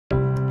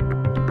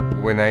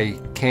When I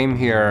came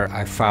here,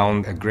 I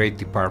found a great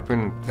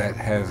department that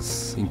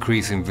has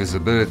increased in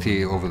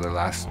visibility over the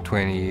last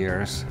 20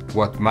 years.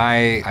 What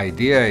my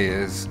idea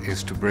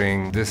is to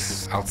bring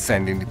this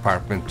outstanding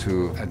department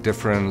to a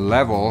different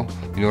level.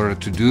 In order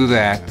to do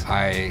that,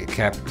 I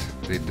kept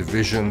the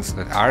divisions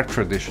that are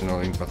traditional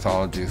in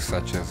pathology,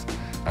 such as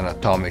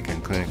anatomic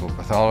and clinical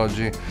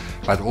pathology,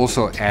 but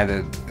also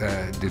added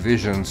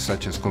divisions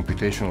such as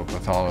computational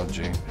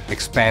pathology,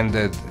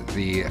 expanded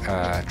the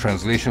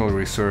translational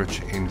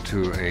research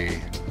into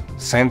a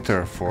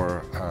center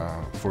for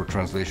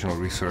translational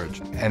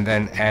research, and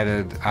then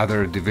added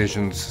other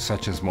divisions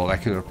such as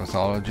molecular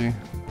pathology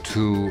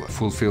to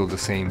fulfill the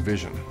same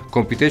vision.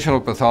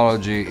 Computational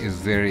pathology is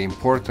very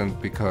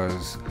important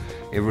because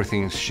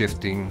everything is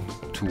shifting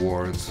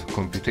towards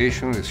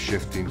computation, is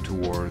shifting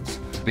towards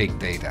big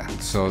data.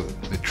 So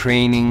the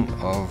training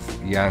of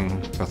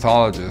young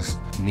pathologists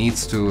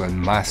needs to and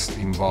must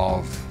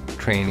involve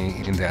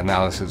training in the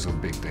analysis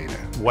of big data.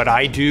 What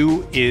I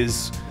do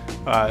is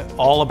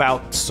all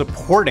about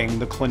supporting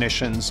the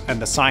clinicians and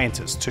the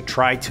scientists to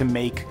try to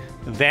make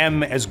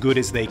them as good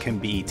as they can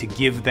be, to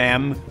give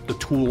them the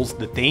tools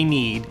that they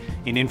need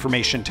in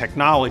information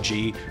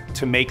technology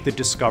to make the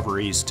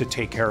discoveries to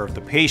take care of the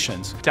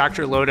patients.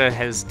 Dr. Loda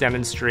has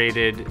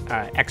demonstrated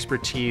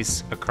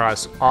expertise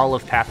across all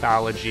of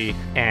pathology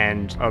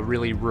and a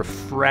really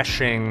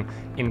refreshing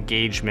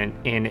engagement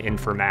in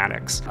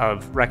informatics,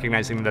 of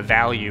recognizing the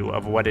value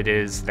of what it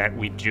is that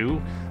we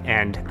do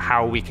and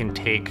how we can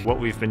take what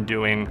we've been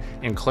doing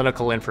in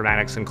clinical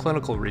informatics and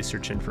clinical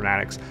research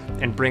informatics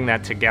and bring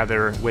that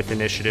together with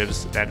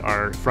initiatives that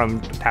are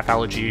from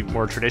pathology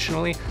more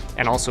traditionally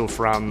and also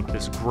from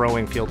this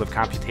growing field of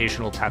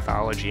computational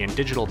pathology and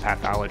digital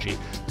pathology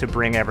to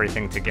bring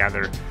everything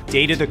together.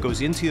 Data that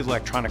goes into the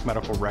electronic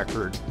medical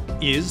record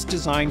is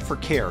designed for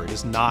care. It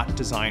is not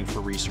designed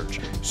for research.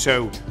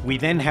 So we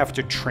then have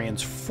to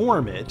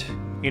transform it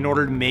in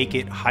order to make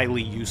it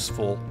highly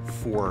useful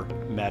for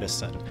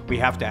medicine. We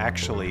have to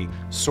actually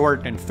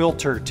sort and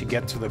filter to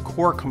get to the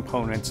core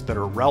components that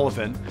are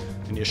relevant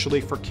initially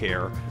for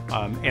care,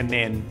 and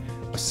then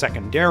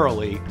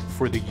secondarily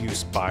for the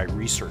use by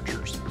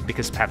researchers.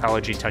 Because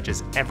pathology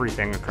touches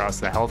everything across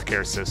the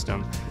healthcare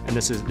system, and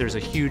there's a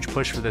huge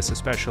push for this,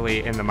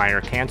 especially in the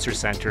Meyer Cancer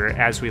Center,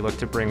 as we look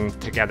to bring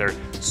together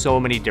so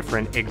many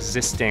different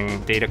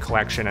existing data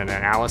collection and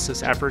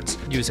analysis efforts,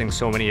 using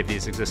so many of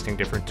these existing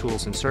different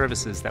tools and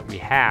services that we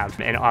have,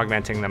 and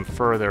augmenting them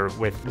further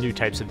with new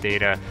types of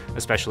data,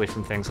 especially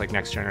from things like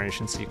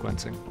next-generation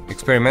sequencing.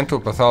 Experimental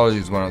pathology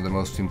is one of the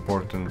most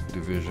important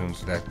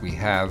divisions that we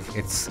have.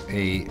 It's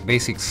a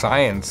basic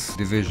science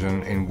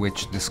division in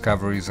which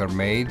discoveries are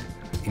made.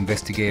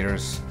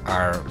 Investigators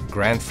are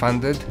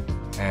grant-funded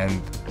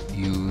and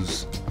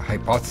use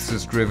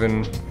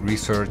hypothesis-driven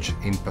research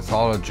in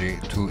pathology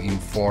to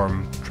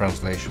inform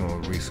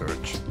translational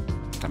research.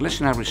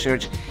 Translational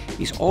research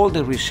is all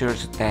the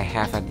research that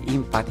have an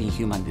impact in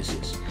human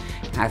disease.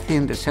 I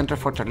think the Center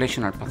for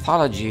Translational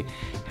Pathology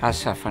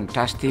has a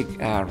fantastic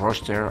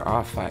roster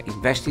of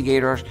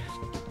investigators,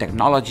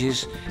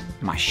 technologies,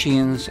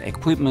 machines,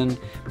 equipment,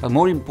 but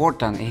more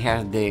important, it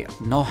has the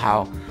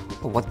know-how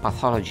of what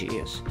pathology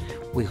is.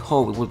 We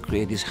hope we will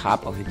create this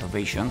hub of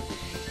innovation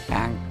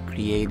and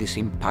create this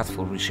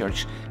impactful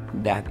research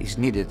that is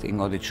needed in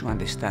order to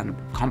understand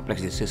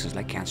complex diseases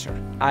like cancer.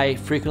 I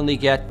frequently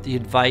get the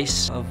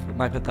advice of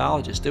my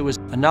pathologist. There was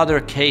another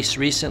case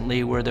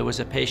recently where there was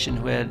a patient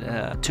who had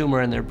a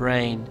tumor in their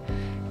brain,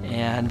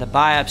 and the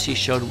biopsy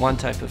showed one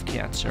type of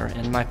cancer,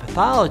 and my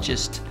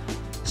pathologist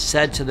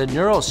said to the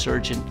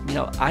neurosurgeon, you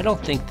know, I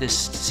don't think this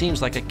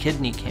seems like a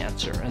kidney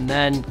cancer, and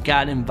then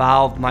got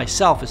involved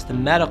myself as the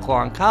medical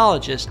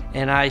oncologist,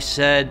 and I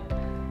said,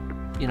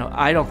 you know,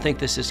 I don't think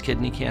this is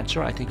kidney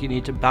cancer, I think you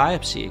need to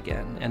biopsy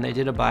again. And they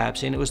did a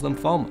biopsy and it was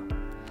lymphoma,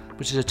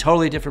 which is a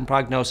totally different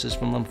prognosis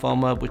from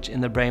lymphoma which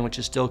in the brain, which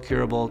is still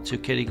curable, to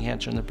kidney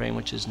cancer in the brain,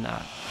 which is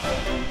not.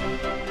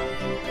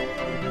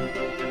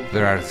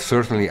 There are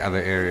certainly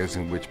other areas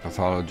in which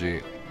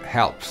pathology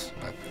helps.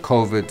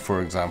 COVID,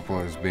 for example,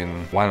 has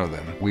been one of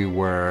them. We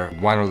were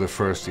one of the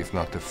first, if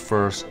not the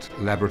first,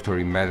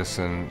 laboratory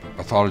medicine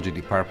pathology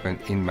department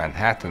in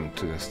Manhattan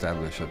to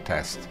establish a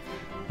test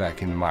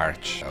back in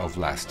March of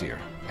last year.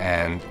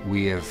 And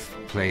we have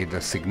played a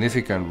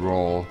significant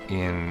role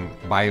in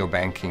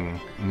biobanking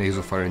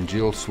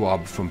nasopharyngeal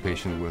swab from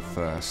patients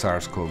with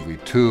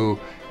SARS-CoV-2,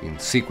 in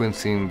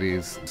sequencing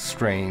these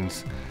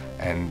strains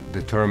and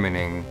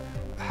determining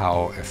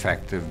how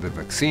effective the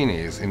vaccine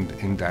is,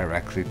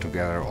 indirectly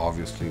together,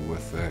 obviously,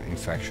 with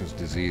infectious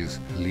disease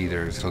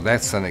leaders. So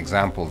that's an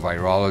example.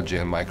 Virology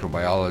and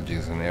microbiology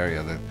is an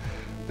area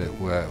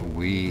that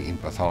we in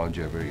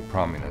pathology are very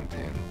prominent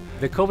in.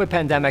 The COVID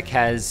pandemic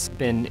has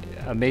been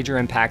a major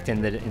impact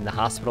in the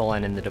hospital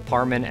and in the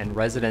department, and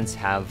residents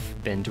have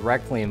been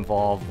directly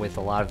involved with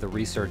a lot of the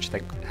research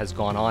that has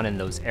gone on in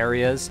those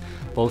areas,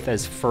 both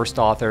as first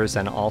authors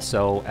and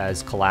also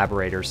as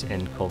collaborators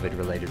in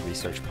COVID-related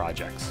research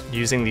projects.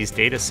 Using these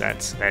data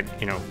sets that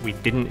we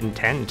didn't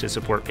intend to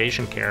support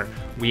patient care,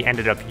 we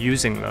ended up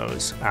using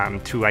those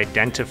to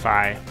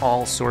identify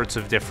all sorts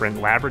of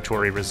different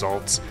laboratory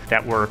results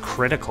that were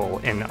critical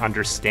in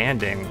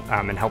understanding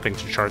and helping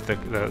to chart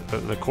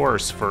the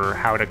course for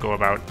how to go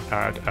about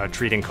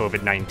treating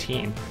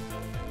COVID-19.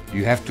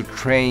 You have to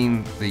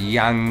train the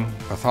young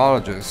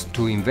pathologists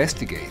to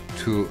investigate,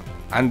 to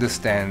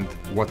understand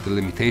what the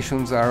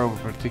limitations are of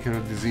a particular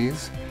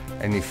disease,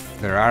 and if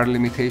there are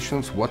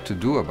limitations, what to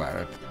do about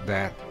it.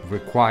 That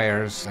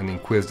requires an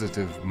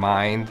inquisitive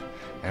mind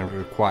and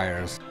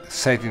requires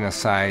setting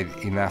aside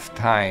enough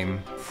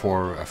time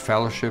for a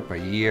fellowship, a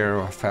year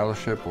of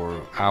fellowship,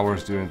 or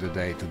hours during the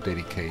day to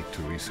dedicate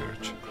to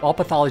research. All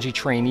pathology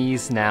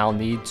trainees now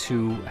need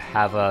to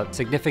have a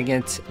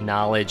significant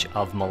knowledge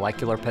of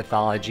molecular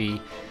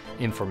pathology,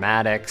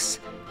 informatics,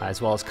 as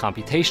well as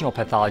computational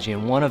pathology,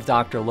 and one of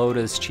Dr.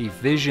 Loda's chief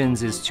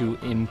visions is to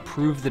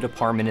improve the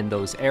department in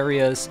those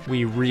areas.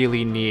 We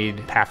really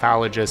need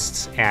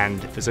pathologists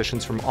and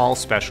physicians from all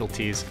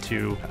specialties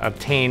to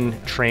obtain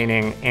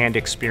training and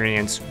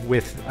experience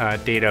with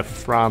data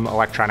from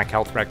electronic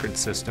health record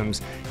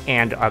systems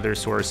and other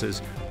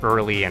sources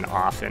early and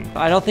often.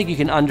 I don't think you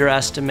can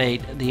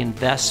underestimate the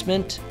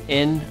investment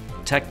in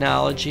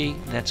technology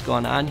that's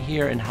gone on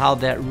here and how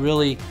that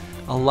really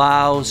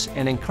allows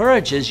and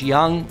encourages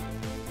young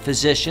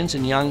physicians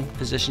and young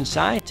physician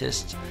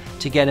scientists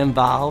to get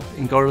involved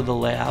and go to the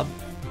lab.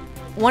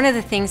 One of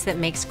the things that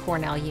makes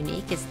Cornell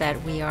unique is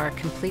that we are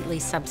completely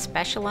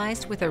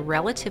subspecialized with a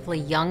relatively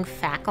young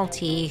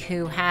faculty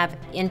who have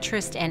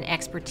interest and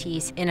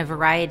expertise in a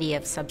variety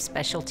of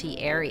subspecialty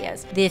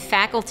areas. The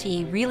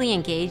faculty really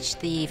engage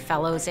the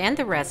fellows and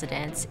the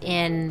residents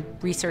in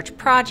research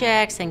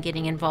projects and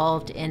getting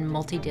involved in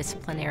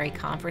multidisciplinary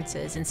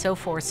conferences and so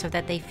forth, so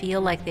that they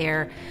feel like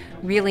they're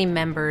really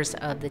members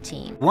of the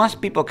team. Once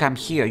people come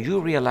here, you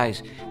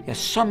realize there's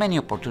so many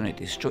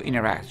opportunities to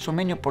interact, so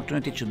many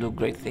opportunities to do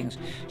great things,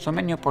 so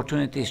many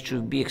opportunities to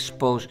be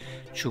exposed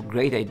to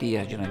great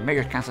ideas.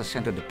 Major Cancer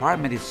Center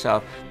department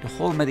itself, the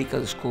whole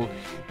medical school,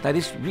 that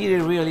is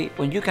really,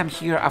 when you come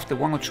here after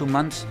 1 or 2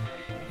 months,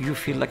 you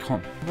feel like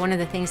home. One of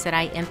the things that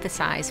I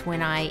emphasize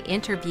when I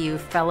interview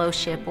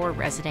fellowship or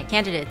resident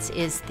candidates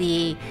is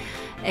the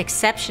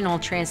exceptional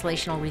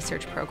translational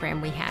research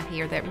program we have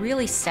here that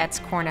really sets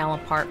Cornell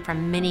apart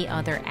from many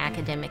other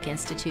academic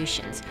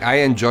institutions. I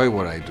enjoy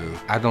what I do.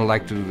 I don't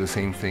like to do the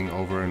same thing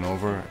over and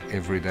over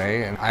every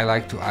day, and I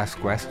like to ask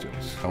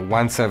questions.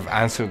 Once I've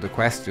answered the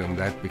question,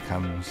 that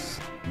becomes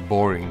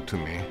boring to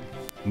me.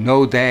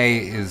 No day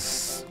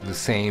is the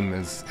same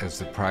as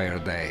the prior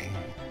day.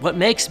 What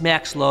makes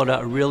Max Loda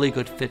a really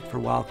good fit for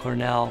Weill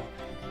Cornell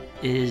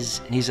is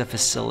he's a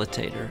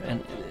facilitator,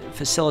 and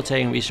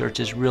facilitating research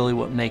is really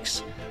what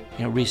makes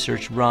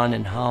research run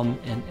and hum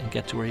and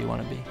get to where you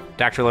want to be.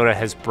 Dr. Loda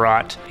has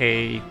brought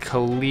a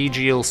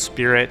collegial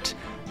spirit,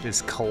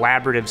 this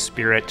collaborative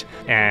spirit,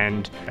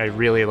 and I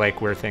really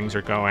like where things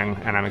are going,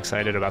 and I'm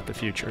excited about the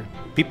future.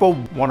 People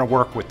want to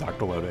work with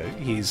Dr. Loda.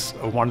 He's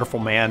a wonderful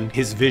man.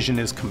 His vision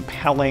is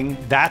compelling.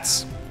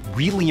 That's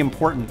really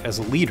important as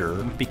a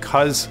leader,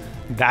 because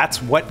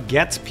that's what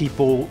gets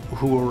people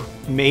who are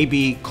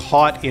maybe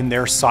caught in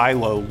their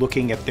silo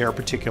looking at their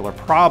particular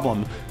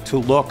problem to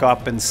look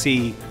up and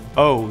see,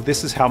 oh,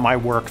 this is how my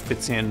work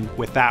fits in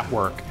with that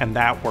work, and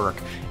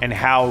and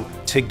how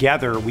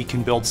together we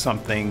can build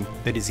something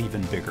that is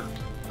even bigger.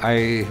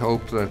 I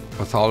hope that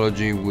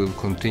pathology will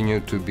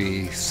continue to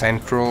be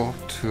central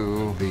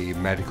to the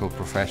medical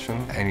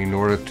profession, and in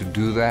order to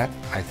do that,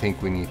 I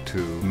think we need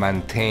to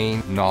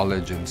maintain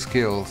knowledge and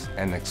skills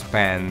and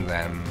expand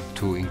them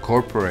to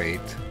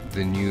incorporate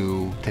the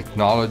new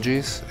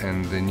technologies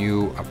and the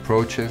new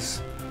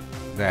approaches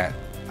that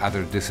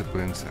other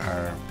disciplines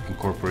are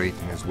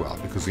incorporating as well.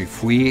 Because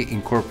if we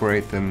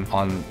incorporate them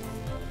on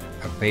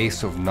a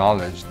base of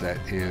knowledge that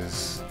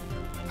is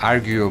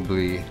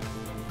arguably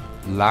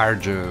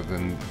larger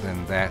than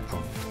that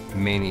of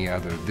many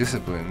other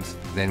disciplines,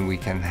 then we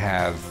can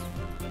have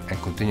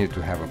and continue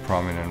to have a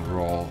prominent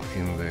role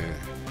in the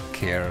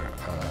care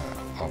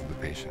of the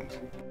patient.